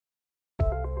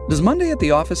Does Monday at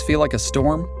the office feel like a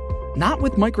storm? Not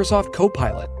with Microsoft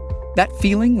Copilot. That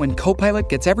feeling when Copilot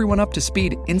gets everyone up to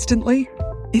speed instantly?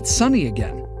 It's sunny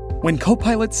again. When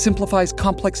Copilot simplifies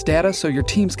complex data so your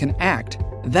teams can act,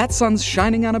 that sun's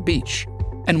shining on a beach.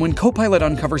 And when Copilot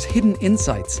uncovers hidden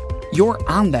insights, you're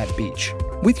on that beach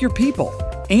with your people,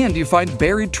 and you find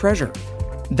buried treasure.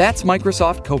 That's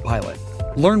Microsoft Copilot.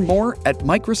 Learn more at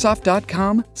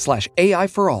Microsoft.com/AI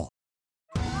for all.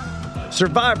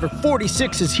 Survivor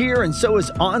 46 is here, and so is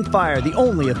On Fire, the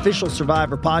only official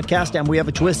Survivor podcast, and we have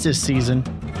a twist this season.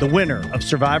 The winner of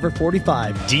Survivor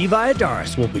 45, Dee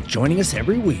Valladares, will be joining us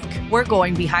every week. We're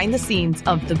going behind the scenes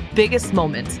of the biggest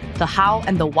moments, the how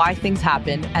and the why things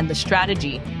happen, and the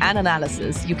strategy and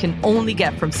analysis you can only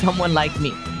get from someone like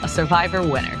me, a Survivor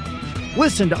winner.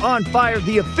 Listen to On Fire,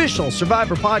 the official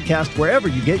Survivor podcast, wherever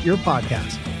you get your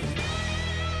podcasts.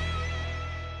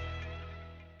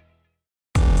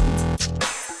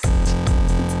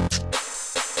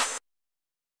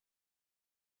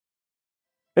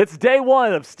 It's day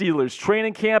one of Steelers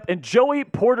training camp, and Joey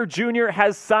Porter Jr.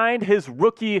 has signed his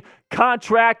rookie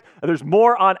contract. There's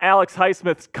more on Alex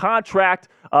Highsmith's contract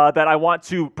that I want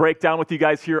to break down with you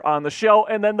guys here on the show.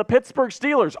 And then the Pittsburgh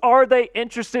Steelers, are they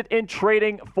interested in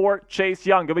trading for Chase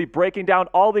Young? Going to be breaking down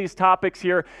all these topics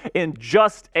here in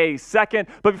just a second.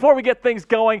 But before we get things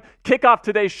going, kick off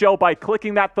today's show by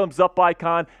clicking that thumbs up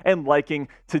icon and liking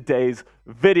today's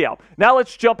video. Now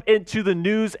let's jump into the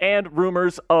news and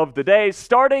rumors of the day,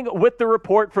 starting with the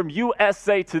report from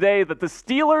USA Today that the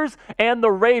Steelers and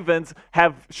the Ravens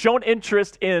have shown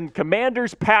interest in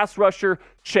Commanders pass rusher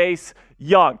Chase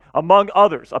Young, among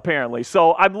others, apparently.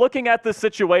 So I'm looking at this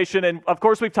situation, and of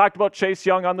course we've talked about Chase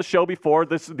Young on the show before.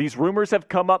 These rumors have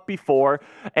come up before,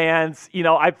 and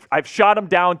I've shot him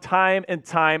down time and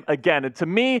time again. And to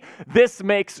me, this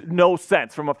makes no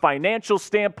sense from a financial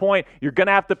standpoint. You're going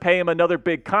to have to pay him another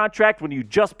big contract when you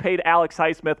just paid Alex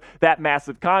Highsmith that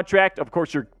massive contract. Of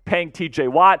course, you're paying TJ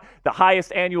Watt the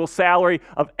highest annual salary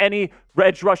of any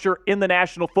edge rusher in the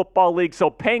National Football League. So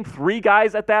paying three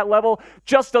guys at that level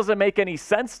just doesn't make any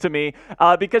sense to me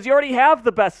because you already have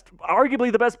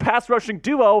arguably the best pass rushing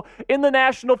duo in the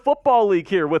National Football League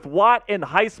here with Watt and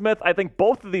Highsmith. I think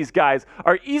both of these guys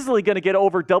are easily going to get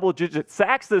over double-digit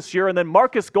sacks this year. And then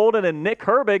Marcus Golden and Nick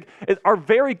Herbig are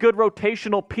very good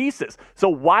rotational pieces. So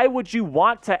why would you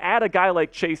want to add a guy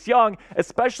like Chase Young,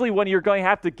 especially when you're going to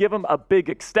have to give him a big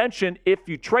extension if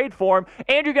you trade for him,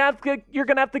 and you're going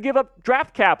to have to give up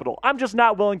draft capital? I'm just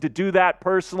not willing to do that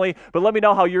personally, but let me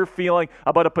know how you're feeling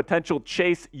about a potential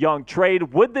Chase Young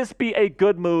trade. Would this be a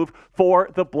good move for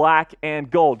the black and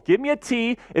gold? Give me a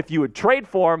T if you would trade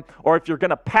for him, or if you're going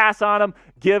to pass on him,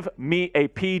 give me a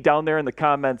P down there in the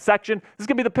comment section. This is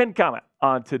going to be the pinned comment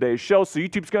on today's show, so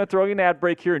YouTube's going to throw you an ad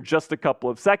break here in just a couple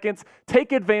of seconds.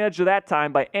 Take advantage of that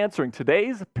time by answering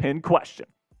today's pinned question.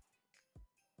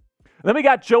 Then we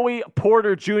got Joey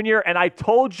Porter Jr., and I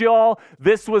told y'all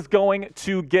this was going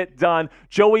to get done.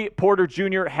 Joey Porter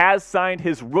Jr. has signed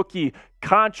his rookie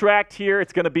contract here.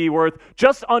 It's going to be worth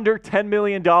just under $10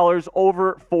 million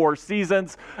over 4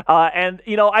 seasons.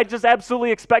 I just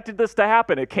absolutely expected this to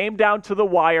happen. It came down to the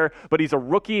wire, but he's a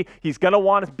rookie. He's going to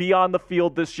want to be on the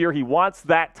field this year. He wants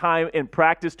that time in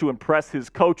practice to impress his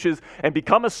coaches and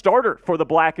become a starter for the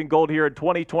black and gold here in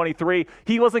 2023.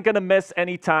 He wasn't going to miss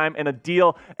any time, and a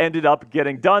deal ended up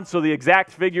getting done. So the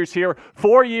exact figures here: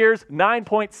 4 years,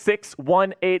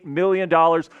 $9.618 million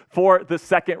for the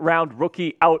second-round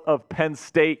rookie out of Penn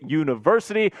State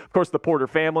University. Of course, the Porter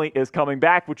family is coming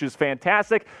back, which is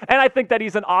fantastic. And I think that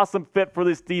he's an awesome fit for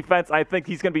this defense. I think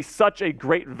he's going to be such a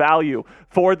great value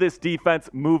for this defense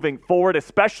moving forward,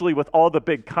 especially with all the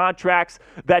big contracts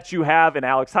that you have in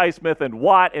Alex Highsmith and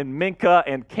Watt and Minka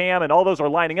and Cam, and all those are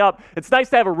lining up. It's nice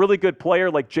to have a really good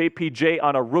player like JPJ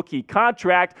on a rookie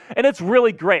contract, and it's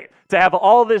really great to have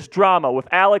all this drama with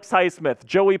Alex Highsmith,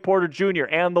 Joey Porter Jr.,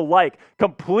 and the like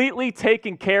completely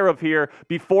taken care of here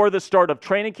before the start of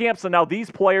training camp. So now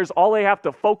these players, all they have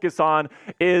to focus on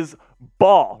is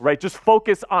ball, right? Just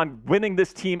focus on winning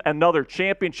this team another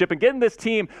championship and getting this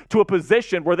team to a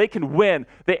position where they can win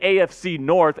the AFC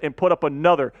North and put up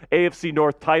another AFC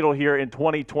North title here in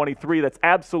 2023. That's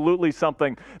absolutely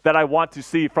something that I want to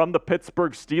see from the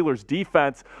Pittsburgh Steelers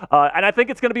defense. And I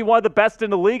think it's going to be one of the best in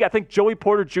the league. I think Joey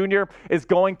Porter Jr. is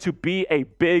going to be a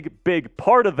big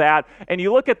part of that. And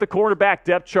you look at the quarterback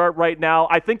depth chart right now,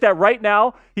 I think that right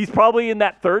now he's probably in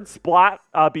that third spot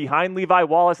behind Levi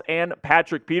Wallace and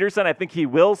Patrick Peterson. I think he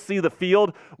will see the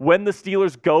field when the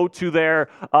Steelers go to their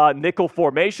nickel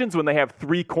formations, when they have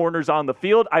 3 corners on the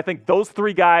field. I think those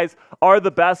 3 guys are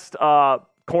the best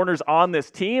corners on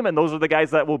this team, and those are the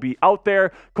guys that will be out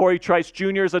there. Corey Trice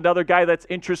Jr. is another guy that's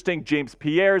interesting. James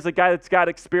Pierre is a guy that's got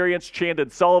experience. Chandon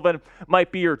Sullivan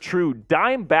might be your true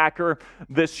dime backer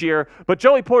this year. But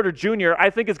Joey Porter Jr., I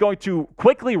think, is going to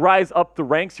quickly rise up the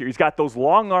ranks here. He's got those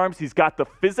long arms. He's got the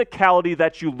physicality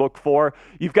that you look for.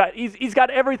 He's got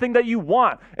everything that you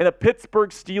want in a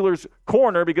Pittsburgh Steelers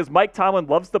corner, because Mike Tomlin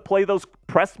loves to play those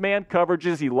press man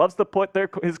coverages. He loves to put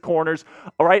his corners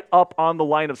right up on the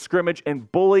line of scrimmage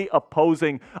and bully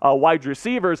opposing wide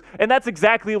receivers, and that's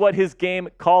exactly what his game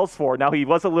calls for. Now, he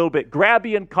was a little bit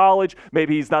grabby in college.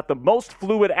 Maybe he's not the most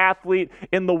fluid athlete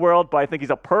in the world, but I think he's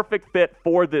a perfect fit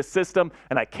for this system,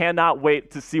 and I cannot wait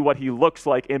to see what he looks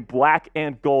like in black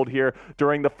and gold here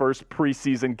during the first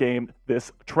preseason game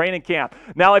this training camp.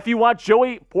 Now, if you want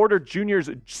Joey Porter Jr.'s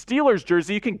Steelers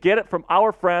jersey, you can get it from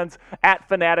our friends at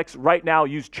Fanatics right now.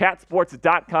 Use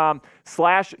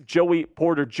chatsports.com/Joey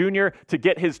Porter Jr. to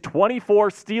get his 24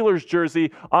 Steelers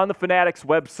jersey on the Fanatics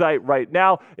website right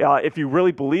now. If you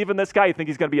really believe in this guy, you think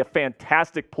he's going to be a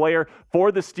fantastic player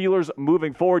for the Steelers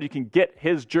moving forward, you can get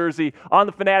his jersey on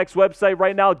the Fanatics website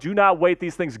right now. Do not wait.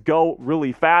 These things go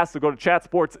really fast. So go to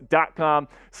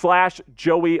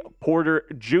chatsports.com/Joey Porter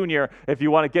Jr. if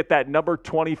you want to get that number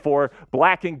 24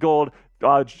 black and gold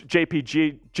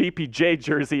JPJ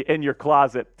jersey in your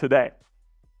closet today.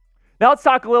 Now let's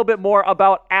talk a little bit more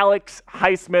about Alex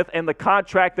Highsmith and the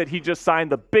contract that he just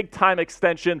signed, the big-time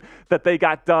extension that they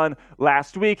got done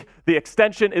last week. The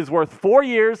extension is worth 4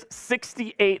 years,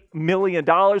 $68 million,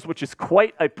 which is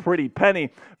quite a pretty penny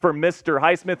for Mr.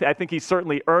 Highsmith. I think he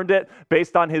certainly earned it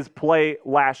based on his play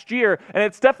last year, and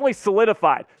it's definitely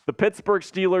solidified the Pittsburgh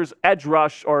Steelers edge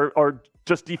rush or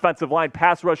just defensive line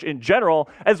pass rush in general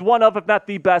as one of, if not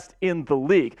the best in the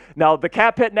league. Now, the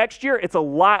cap hit next year, it's a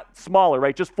lot smaller,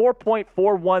 right? Just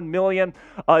 $4.41 million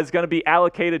is going to be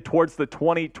allocated towards the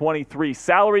 2023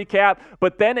 salary cap,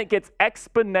 but then it gets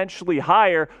exponentially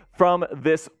higher from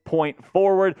this point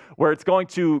forward, where it's going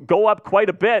to go up quite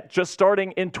a bit just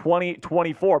starting in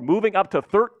 2024, moving up to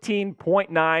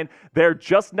 13.9 there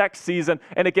just next season,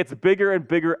 and it gets bigger and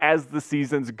bigger as the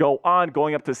seasons go on,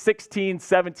 going up to 16,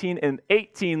 17, and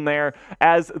 18 there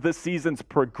as the seasons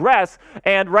progress.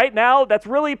 And right now, that's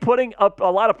really putting up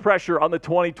a lot of pressure on the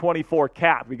 2024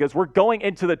 cap, because we're going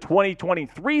into the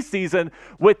 2023 season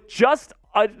with just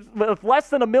less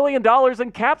than $1 million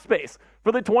in cap space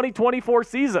for the 2024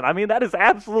 season. I mean, that is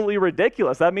absolutely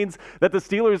ridiculous. That means that the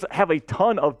Steelers have a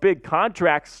ton of big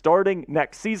contracts starting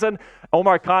next season.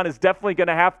 Omar Khan is definitely going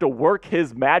to have to work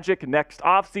his magic next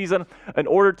offseason in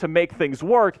order to make things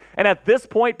work. And at this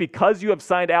point, because you have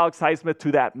signed Alex Highsmith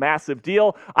to that massive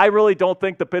deal, I really don't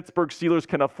think the Pittsburgh Steelers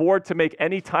can afford to make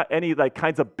any like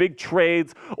kinds of big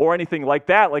trades or anything like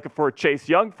that, like for Chase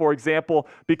Young, for example,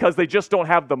 because they just don't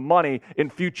have the money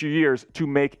in future years to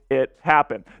make it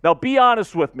happen. Now, be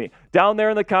honest with me down there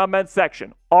in the comments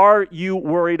section. Are you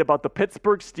worried about the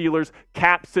Pittsburgh Steelers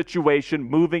cap situation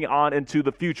moving on into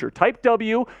the future? Type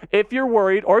W if you're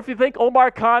worried, or if you think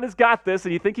Omar Khan has got this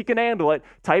and you think he can handle it,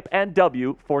 type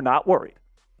NW for not worried.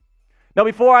 Now,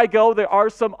 before I go, there are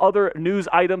some other news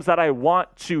items that I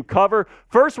want to cover.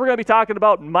 First, we're going to be talking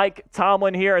about Mike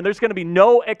Tomlin here, and there's going to be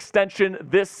no extension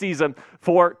this season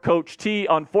for Coach T.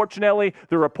 Unfortunately,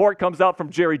 the report comes out from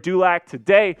Jerry Dulac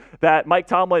today that Mike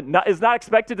Tomlin is not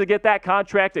expected to get that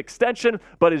contract extension,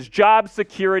 but his job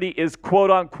security is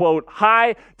quote-unquote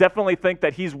high. Definitely think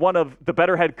that he's one of the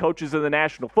better head coaches in the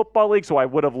National Football League, so I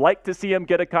would have liked to see him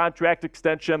get a contract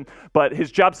extension, but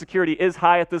his job security is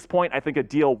high at this point. I think a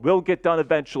deal will get done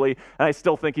eventually, and I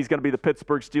still think he's going to be the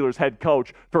Pittsburgh Steelers head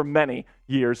coach for many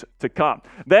years to come.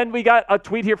 Then we got a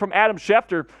tweet here from Adam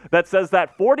Schefter that says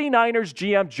that 49ers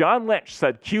GM John Lynch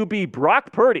said QB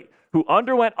Brock Purdy, who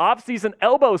underwent offseason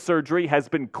elbow surgery, has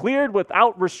been cleared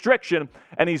without restriction,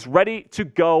 and he's ready to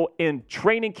go in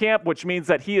training camp, which means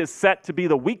that he is set to be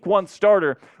the Week 1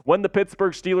 starter when the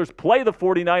Pittsburgh Steelers play the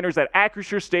 49ers at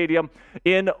Acrisure Stadium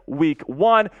in Week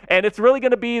 1. And it's really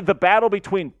going to be the battle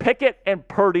between Pickett and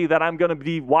Purdy that I'm going to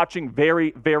be watching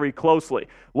very, very closely.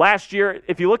 Last year,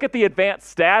 if you look at the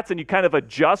advanced stats and you kind of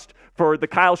adjust for the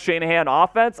Kyle Shanahan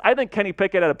offense, I think Kenny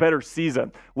Pickett had a better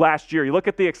season last year. You look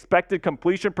at the expected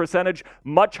completion percentage,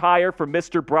 much higher for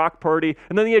Mr. Brock Purdy.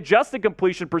 And then the adjusted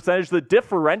completion percentage, the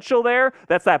differential there,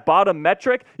 that's that bottom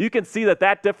metric. You can see that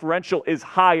that differential is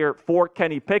higher for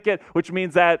Kenny Pickett, which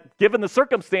means that given the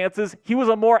circumstances, he was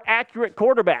a more accurate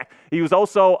quarterback. He was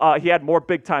also, he had more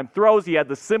big-time throws. He had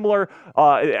the similar,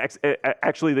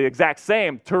 actually the exact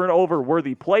same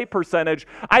turnover-worthy play percentage.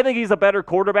 I think he's a better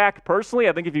quarterback personally.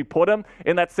 I think if you put him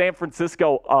in that San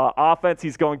Francisco offense,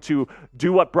 he's going to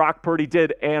do what Brock Purdy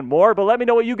did and more. But let me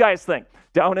know what you guys guys think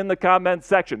down in the comments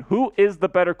section. Who is the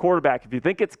better quarterback? If you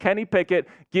think it's Kenny Pickett,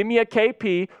 give me a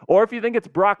KP. Or if you think it's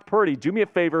Brock Purdy, do me a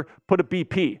favor, put a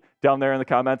BP down there in the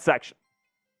comments section.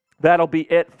 That'll be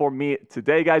it for me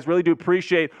today, guys. Really do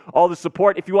appreciate all the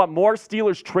support. If you want more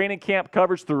Steelers training camp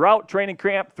coverage throughout training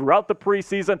camp, throughout the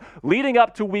preseason, leading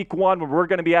up to week 1, when we're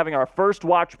going to be having our first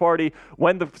watch party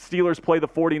when the Steelers play the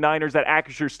 49ers at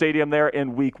Acrisure Stadium there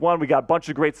in week 1. We got a bunch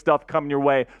of great stuff coming your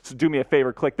way, so do me a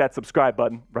favor, click that subscribe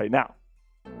button right now.